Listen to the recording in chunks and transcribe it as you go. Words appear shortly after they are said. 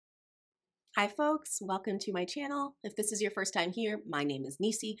Hi folks, welcome to my channel. If this is your first time here, my name is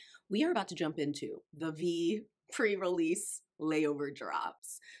Nisi. We are about to jump into the V pre-release layover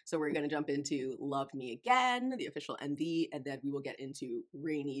drops. So we're going to jump into Love Me Again, the official MV, and then we will get into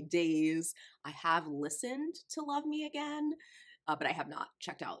Rainy Days. I have listened to Love Me Again, but I have not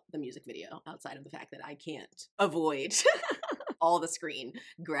checked out the music video outside of the fact that I can't avoid all the screen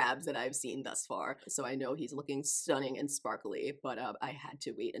grabs that I've seen thus far. So I know he's looking stunning and sparkly, but I had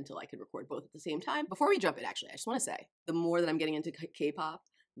to wait until I could record both at the same time. Before we jump in, actually, I just want to say, the more that I'm getting into K-pop,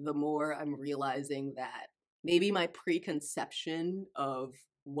 the more I'm realizing that maybe my preconception of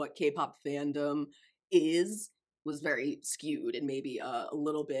what K-pop fandom is was very skewed and maybe a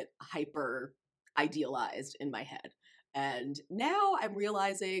little bit hyper idealized in my head. And now I'm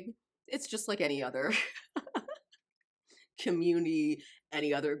realizing it's just like any other community,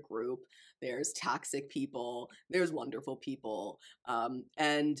 any other group. There's toxic people, there's wonderful people,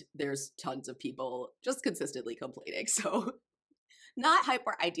 and there's tons of people just consistently complaining. So not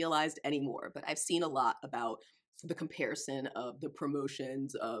hyper idealized anymore, but I've seen a lot about the comparison of the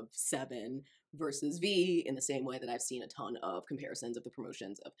promotions of Seven versus V in the same way that I've seen a ton of comparisons of the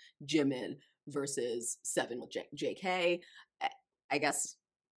promotions of Jimin versus Seven with JK. I guess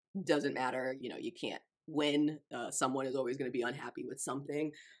doesn't matter, you know, you can't win. Someone is always going to be unhappy with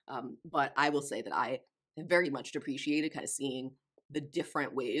something. But I will say that I have very much appreciated kind of seeing the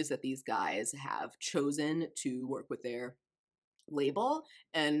different ways that these guys have chosen to work with their label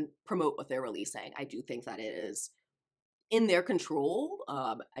and promote what they're releasing. I do think that it is in their control.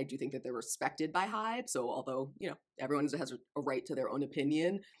 I do think that they're respected by HYBE. So although, you know, everyone has a right to their own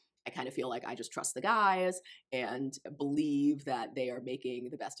opinion, I kind of feel like I just trust the guys and believe that they are making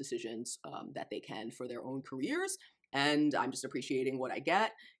the best decisions that they can for their own careers. And I'm just appreciating what I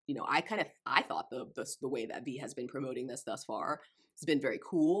get. You know, I thought the way that V has been promoting this thus far has been very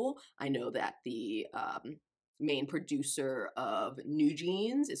cool. I know that the main producer of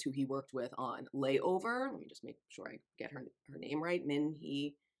NewJeans is who he worked with on Layover. Let me just make sure I get her name right. Min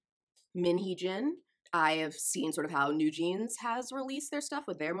Hee Jin. I have seen sort of how NewJeans has released their stuff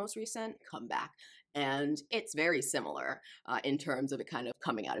with their most recent comeback. And it's very similar in terms of it kind of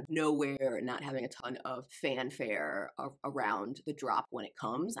coming out of nowhere and not having a ton of fanfare around the drop when it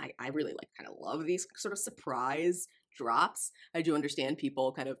comes. I really kind of love these sort of surprise drops. I do understand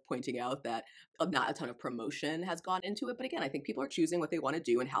people kind of pointing out that not a ton of promotion has gone into it. But again, I think people are choosing what they want to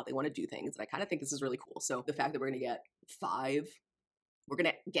do and how they want to do things. And I kind of think this is really cool. So the fact that we're going to get we're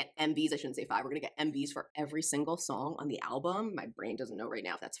going to get MVs, I shouldn't say 5, we're going to get MVs for every single song on the album. My brain doesn't know right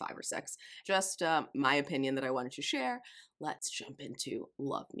now if that's 5 or 6. Just my opinion that I wanted to share. Let's jump into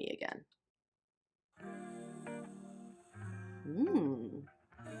Love Me Again.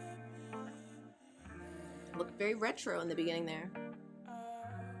 Looked very retro in the beginning there.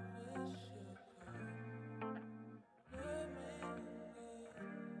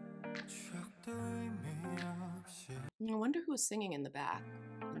 I wonder who was singing in the back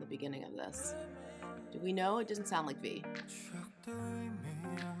in the beginning of this. Do we know? It doesn't sound like V.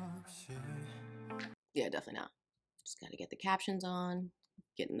 Yeah, definitely not. Just gotta get the captions on,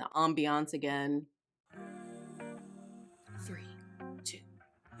 getting the ambiance again. 3, 2,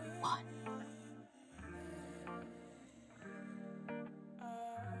 1.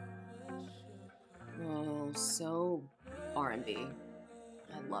 Oh, so R&B.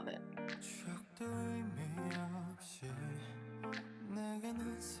 I love it.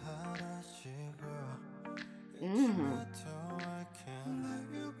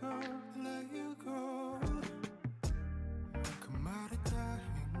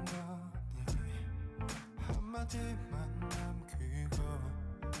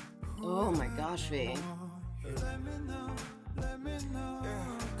 Oh my gosh, V. It's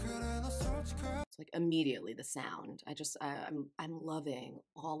like immediately the sound. I'm loving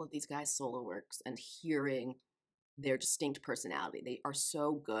all of these guys' solo works and hearing their distinct personality. They are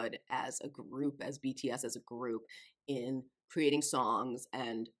so good as a group, as BTS as a group, in creating songs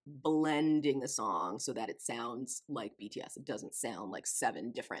and blending the song so that it sounds like BTS. It doesn't sound like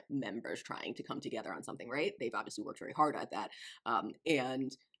 7 different members trying to come together on something, right? They've obviously worked very hard at that.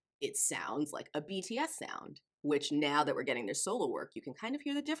 And it sounds like a BTS sound, which now that we're getting their solo work, you can kind of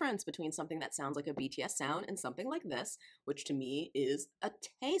hear the difference between something that sounds like a BTS sound and something like this, which to me is a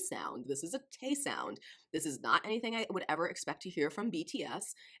Tae sound. This is a Tae sound. This is not anything I would ever expect to hear from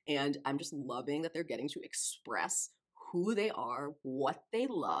BTS, and I'm just loving that they're getting to express who they are, what they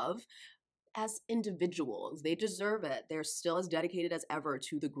love as individuals. They deserve it. They're still as dedicated as ever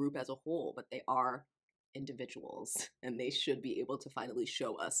to the group as a whole, but they are individuals and they should be able to finally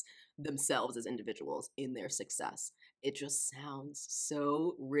show us themselves as individuals in their success. It just sounds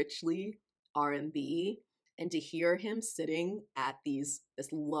so richly R&B, and to hear him sitting at this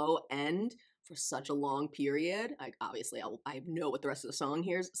low end for such a long period, like obviously I know what the rest of the song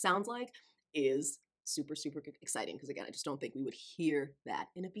here sounds like, is super, super exciting, because again, I just don't think we would hear that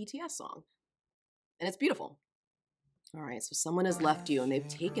in a BTS song. And it's beautiful. All right, so someone has left you and they've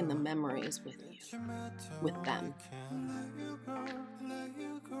taken the memories with you, with them.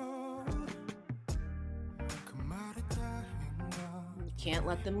 You can't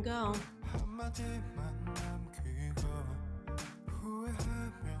let them go.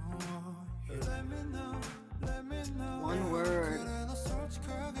 One word.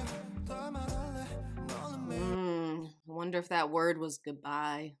 I wonder if that word was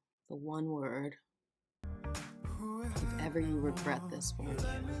goodbye. The one word. If ever you regret this, won't you?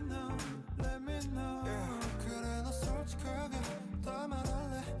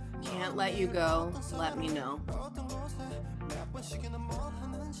 Can't let you go. Let me know.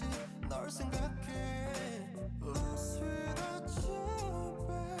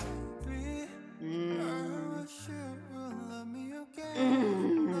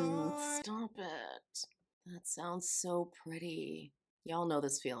 Stop it. That sounds so pretty. Y'all know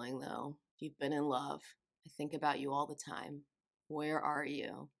this feeling though. You've been in love. I think about you all the time. Where are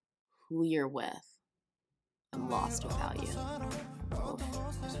you? Who you're with? I'm lost without you. Oof.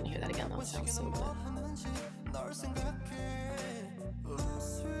 I just want to hear that again. That sounds so good.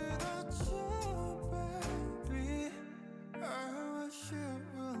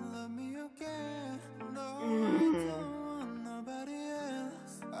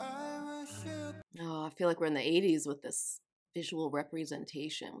 Oh, I feel like we're in the 80s with this visual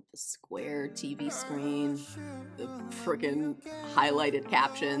representation, with the square TV screen, the frickin' highlighted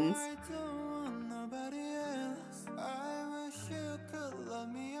captions.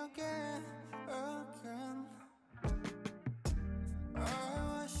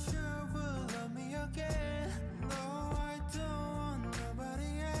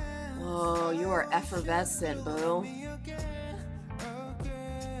 Oh, you are effervescent, boo.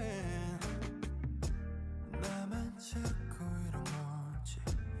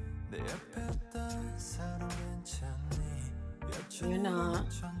 You're not.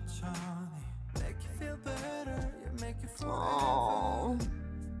 Oh.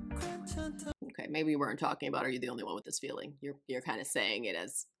 Okay, maybe we weren't talking about, are you the only one with this feeling? You're kind of saying it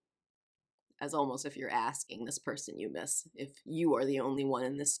as almost if you're asking this person you miss if you are the only one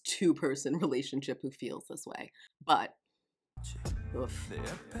in this two-person relationship who feels this way. But oof,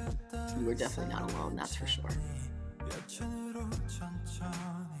 you were definitely not alone, that's for sure. I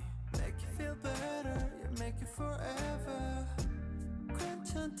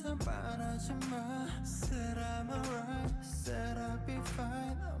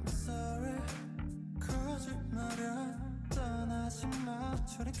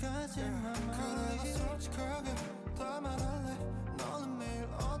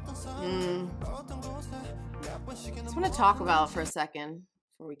just want to talk about for a second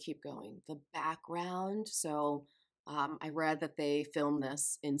before we keep going the background. So I read that they filmed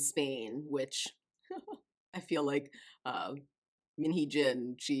this in Spain, which I feel like HEE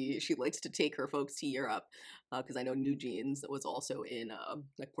JIN, she likes to take her folks to Europe, because I know NewJeans was also in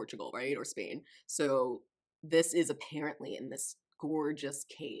like Portugal, right, or Spain. So this is apparently in this gorgeous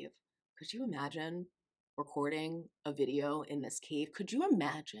cave. Could you imagine recording a video in this cave? Could you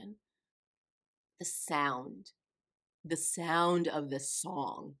imagine the sound of this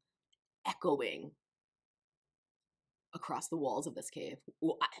song echoing across the walls of this cave?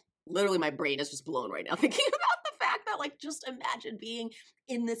 Well, literally my brain is just blown right now thinking about the fact that, like, just imagine being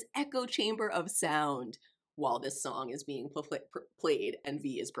in this echo chamber of sound while this song is being played and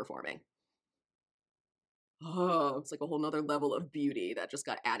V is performing. Oh, it's like a whole nother level of beauty that just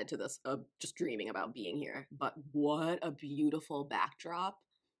got added to this, just dreaming about being here. But what a beautiful backdrop.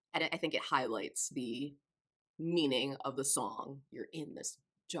 And I think it highlights the meaning of the song. You're in this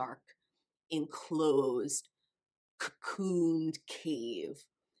dark, enclosed, cocooned cave.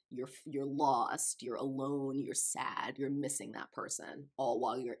 You're lost, you're alone, you're sad, you're missing that person, all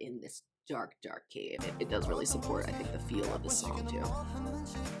while you're in this dark, dark cave. It does really support, I think, the feel of the song too.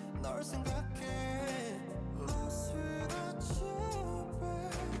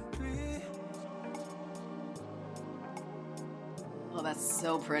 Oh, that's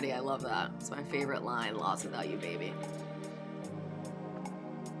so pretty. I love that. It's my favorite line, lost without you, baby.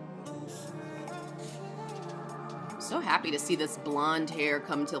 So happy to see this blonde hair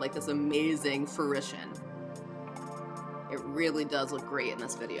come to like this amazing fruition. It really does look great in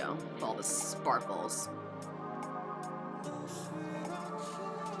this video with all the sparkles.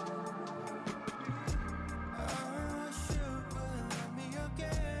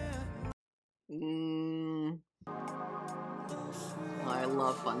 Oh, I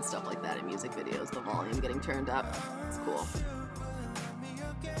love fun stuff like that in music videos. The volume getting turned up. It's cool.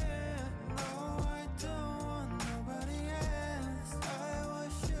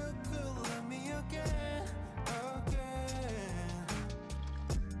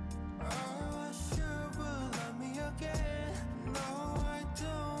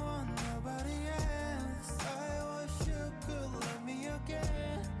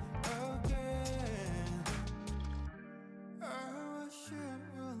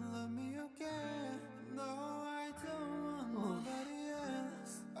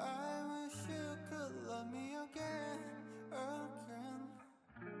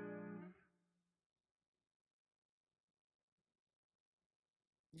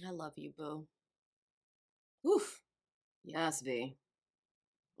 I love you, boo. Oof. Yes, V.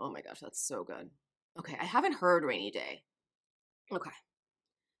 Oh my gosh, that's so good. Okay, I haven't heard Rainy Day. Okay.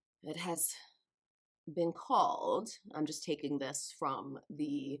 It has been called, I'm just taking this from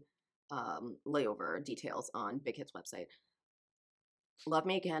the layover details on Big Hit's website. Love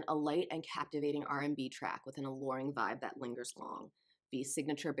Me Again, a light and captivating R&B track with an alluring vibe that lingers long. V's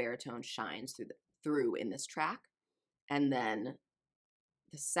signature baritone shines through in this track. And then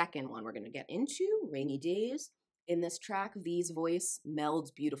the second one we're going to get into, Rainy Days. In this track, V's voice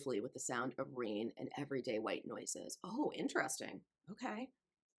melds beautifully with the sound of rain and everyday white noises. Oh, interesting. Okay.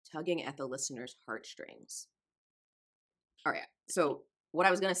 Tugging at the listener's heartstrings. All right. So what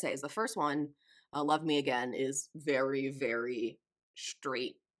I was going to say is the first one, Love Me Again, is very, very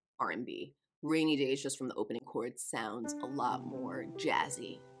straight R&B. Rainy Days, just from the opening chords, sounds a lot more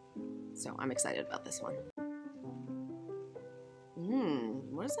jazzy. So I'm excited about this one.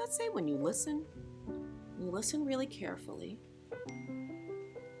 What does that say when you listen? You listen really carefully.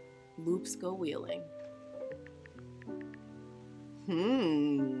 Loops go wheeling.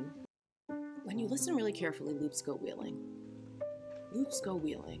 When you listen really carefully, loops go wheeling. Loops go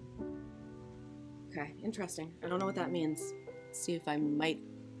wheeling. Okay, interesting. I don't know what that means. Let's see if I might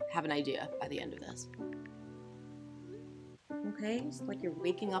have an idea by the end of this. Okay, it's like you're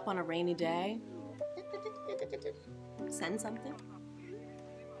waking up on a rainy day. Send something.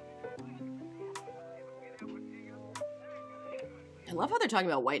 I love how they're talking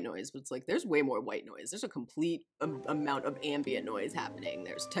about white noise, but it's like there's way more white noise. There's a complete amount of ambient noise happening.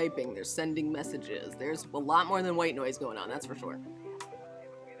 There's typing, there's sending messages. There's a lot more than white noise going on, that's for sure.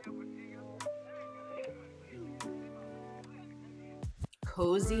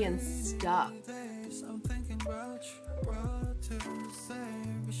 Cozy and stuff.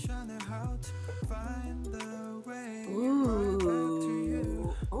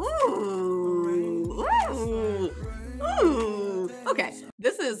 Ooh. Ooh. Ooh. Okay,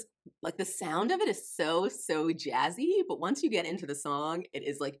 this is like the sound of it is so jazzy, but once you get into the song, it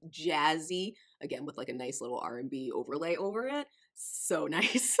is like jazzy again with like a nice little R&B overlay over it. So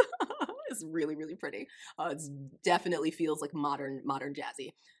nice. It's really pretty. It definitely feels like modern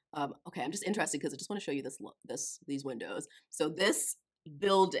jazzy. Okay, I'm just interested because I just want to show you these windows. So this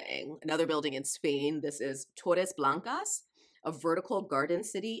building, another building in Spain, this is Torres Blancas, a vertical garden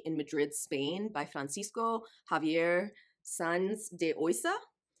city in Madrid, Spain, by Francisco Javier Sanz de Oisa.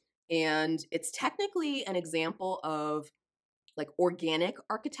 And it's technically an example of like organic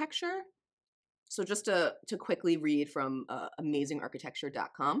architecture. So just to quickly read from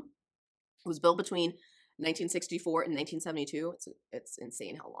amazingarchitecture.com. It was built between 1964 and 1972. It's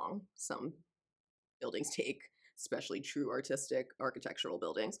insane how long some buildings take, especially true artistic architectural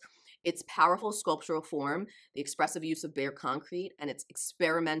buildings. Its powerful sculptural form, the expressive use of bare concrete, and its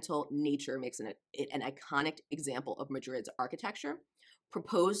experimental nature makes it an iconic example of Madrid's architecture.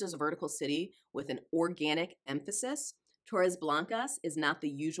 Proposed as a vertical city with an organic emphasis, Torres Blancas is not the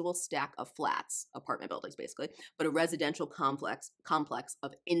usual stack of flats, apartment buildings basically, but a residential complex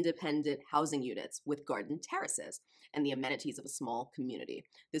of independent housing units with garden terraces and the amenities of a small community.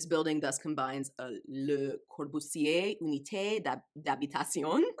 This building thus combines Le Corbusier Unité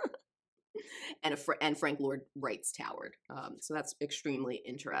d'Habitation and Frank Lloyd Wright's Tower. So that's extremely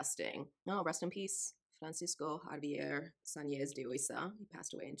interesting. Oh, rest in peace, Francisco Javier Sanz de Oisa. He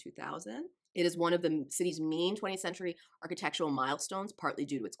passed away in 2000. It is one of the city's main 20th century architectural milestones, partly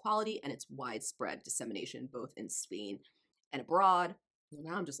due to its quality and its widespread dissemination both in Spain and abroad.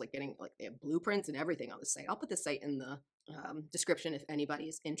 Now I'm just like getting, like, they have blueprints and everything on the site. I'll put the site in the description if anybody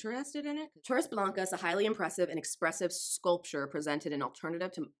is interested in it. Torres Blancas, a highly impressive and expressive sculpture, presented an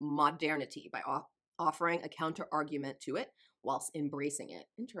alternative to modernity by offering a counter-argument to it whilst embracing it.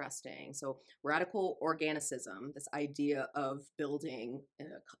 Interesting. So radical organicism, this idea of building,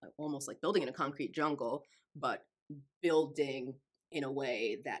 almost like building in a concrete jungle, but building in a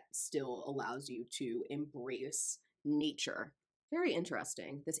way that still allows you to embrace nature. Very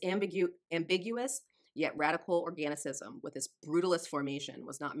interesting. This ambiguous yet radical organicism with this brutalist formation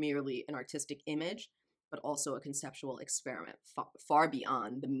was not merely an artistic image, but also a conceptual experiment far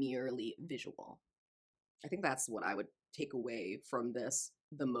beyond the merely visual. I think that's what I would take away from this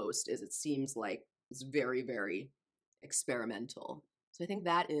the most, is it seems like it's very, very experimental. So I think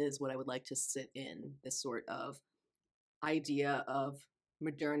that is what I would like to sit in, this sort of idea of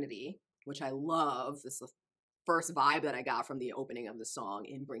modernity, which I love. This is the first vibe that I got from the opening of the song,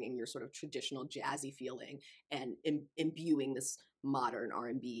 in bringing your sort of traditional jazzy feeling and imbuing this modern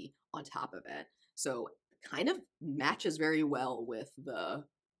R&B on top of it. So kind of matches very well with the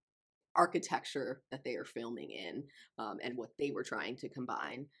architecture that they are filming in, and what they were trying to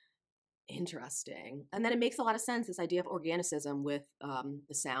combine. Interesting. And then it makes a lot of sense, this idea of organicism with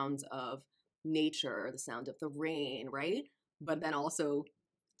the sounds of nature, the sound of the rain, right? But then also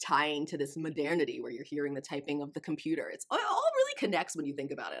tying to this modernity where you're hearing the typing of the computer. It all really connects when you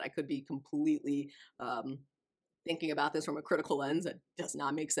think about it. I could be completely thinking about this from a critical lens that does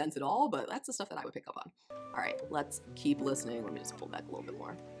not make sense at all, but that's the stuff that I would pick up on. All right, let's keep listening. Let me just pull back a little bit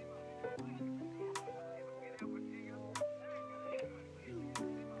more.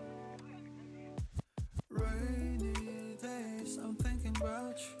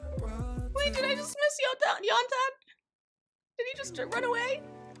 Wait, did I just miss Yontan? Did he just run away?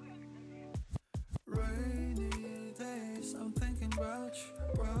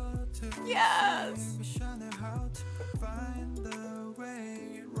 Yes!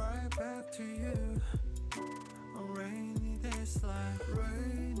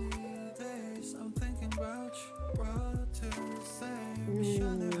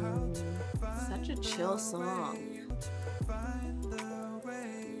 Such a chill song.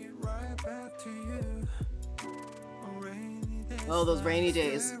 Oh, those rainy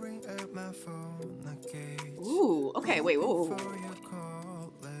days. Ooh, okay, wait, whoa.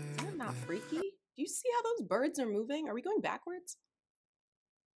 Is that not freaky? Do you see how those birds are moving? Are we going backwards?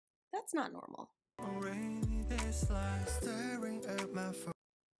 That's not normal.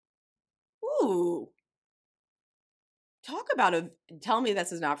 Ooh. Talk about tell me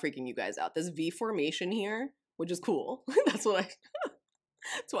this is not freaking you guys out. This V formation here, which is cool. That's why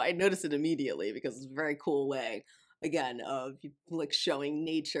I noticed it immediately, because it's a very cool way, again, of like showing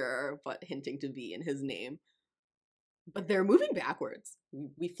nature, but hinting to V in his name. But they're moving backwards.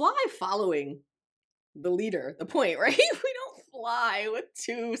 We fly following the leader, the point, right? We don't fly with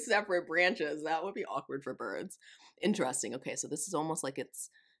two separate branches. That would be awkward for birds. Interesting. Okay, so this is almost like it's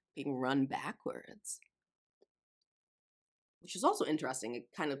being run backwards, which is also interesting. It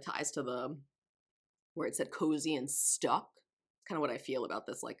kind of ties to the where it said cozy and stuck. It's kind of what I feel about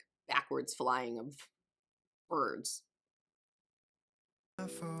this, like, backwards flying of birds.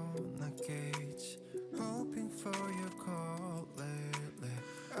 Hoping for your call lately.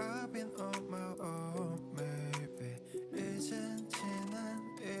 I've been on my own, maybe.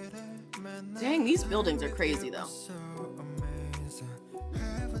 Dang, these buildings are crazy though.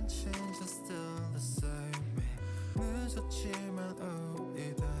 Haven't changed, still the same.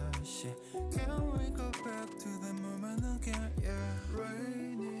 Can we go back to the moment again?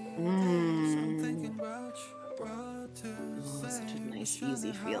 Oh, such a nice,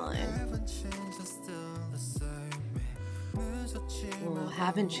 easy feeling. Oh,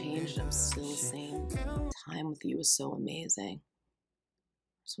 haven't changed, I'm still the same. Time with you is so amazing.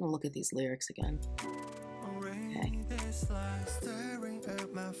 I just want to look at these lyrics again. Okay. Staring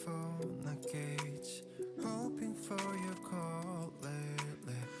at my phone, a cage, hoping for your call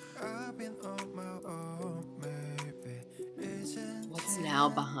lately. I've been on my own, maybe. What's now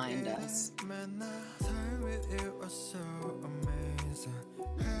behind us? Time with you was so amazing.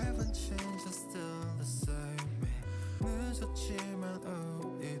 Haven't changed, still the same.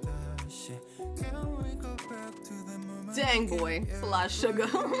 Dang boy, it's a lot of sugar.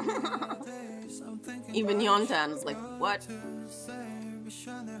 Even Yontan is like, what?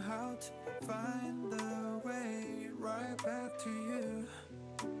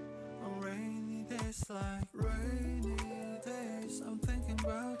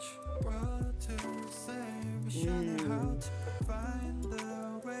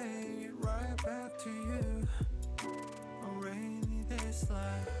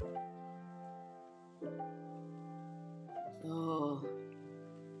 Oh,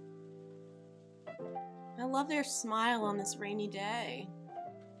 I love their smile on this rainy day.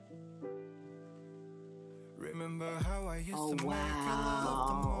 Oh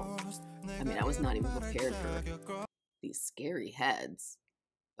wow. I mean, I was not even prepared for these scary heads,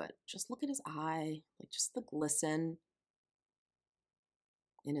 but just look at his eye, like just the glisten.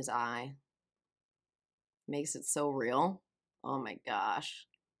 in his eye. Makes it so real. Oh my gosh.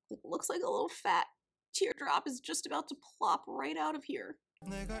 It looks like a little fat teardrop is just about to plop right out of here.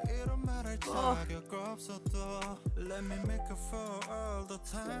 Oh.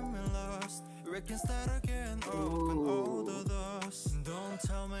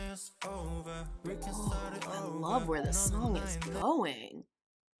 I love where the song is going.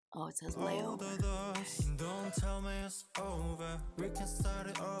 Oh, it says layover. Don't tell me it's over. We can start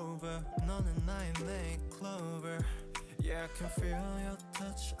it over. None and nine clover. Yeah, I can feel your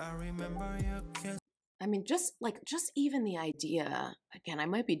touch. I remember your kiss. I mean, just even the idea, again, I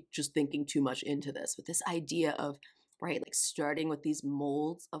might be just thinking too much into this, but this idea of, right, like starting with these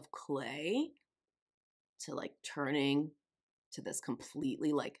molds of clay to like turning to this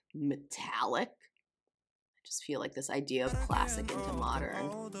completely like metallic. I just feel like this idea of classic into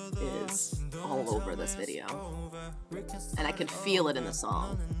modern is all over this video. And I could feel it in the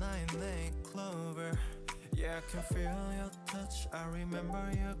song. Yeah, I can feel your touch. I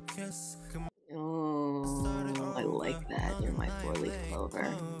remember your kiss. Oh, I like that. You're my four-leaf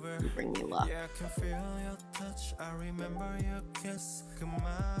clover. You bring me luck. Yeah, I can feel your touch. I remember your kiss.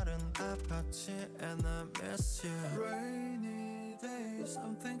 And I miss you. Rainy days,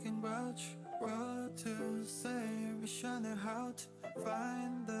 I'm thinking about you. What to say? Wish I knew how to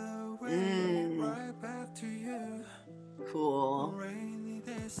find the way right back to you. Cool. Rainy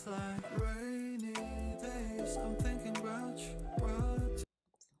days like rainy days, I'm thinking about you.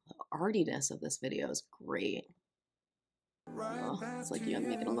 The artiness of this video is great. Oh, it's like you're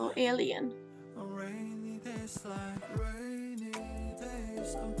making a little alien. Rainy days like rainy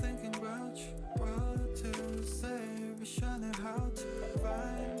days, I'm thinking about you. What to say? Wish I knew how to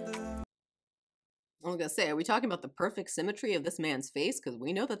find the. I was gonna say, are we talking about the perfect symmetry of this man's face? Because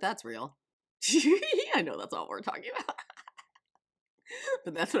we know that that's real. I know that's all we're talking about.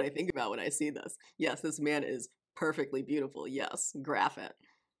 But that's what I think about when I see this. Yes, this man is perfectly beautiful. Yes, graph it.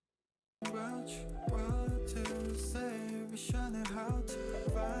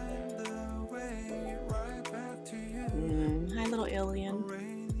 Hi, little alien.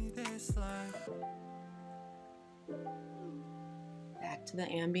 Back to the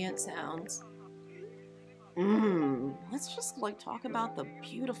ambient sounds. Let's just like talk about the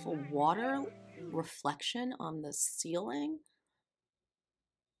beautiful water reflection on the ceiling.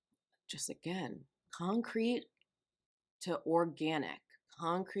 Just again, concrete to organic.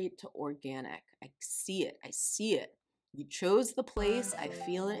 Concrete to organic. I see it. I see it. You chose the place. I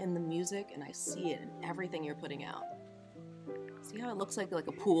feel it in the music, and I see it in everything you're putting out. See how it looks like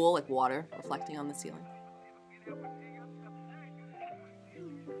a pool, like water reflecting on the ceiling?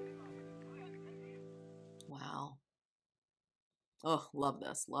 Wow. Oh, love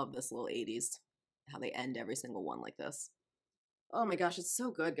this. Love this little 80s. How they end every single one like this. Oh my gosh, it's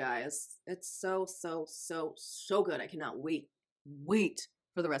so good, guys. It's so good. I cannot wait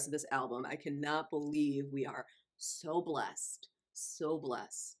for the rest of this album. I cannot believe we are so blessed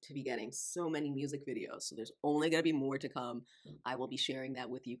to be getting so many music videos. So there's only going to be more to come. I will be sharing that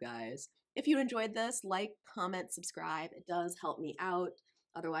with you guys. If you enjoyed this, like, comment, subscribe. It does help me out.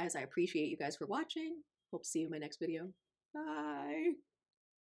 Otherwise, I appreciate you guys for watching. Hope to see you in my next video. Bye.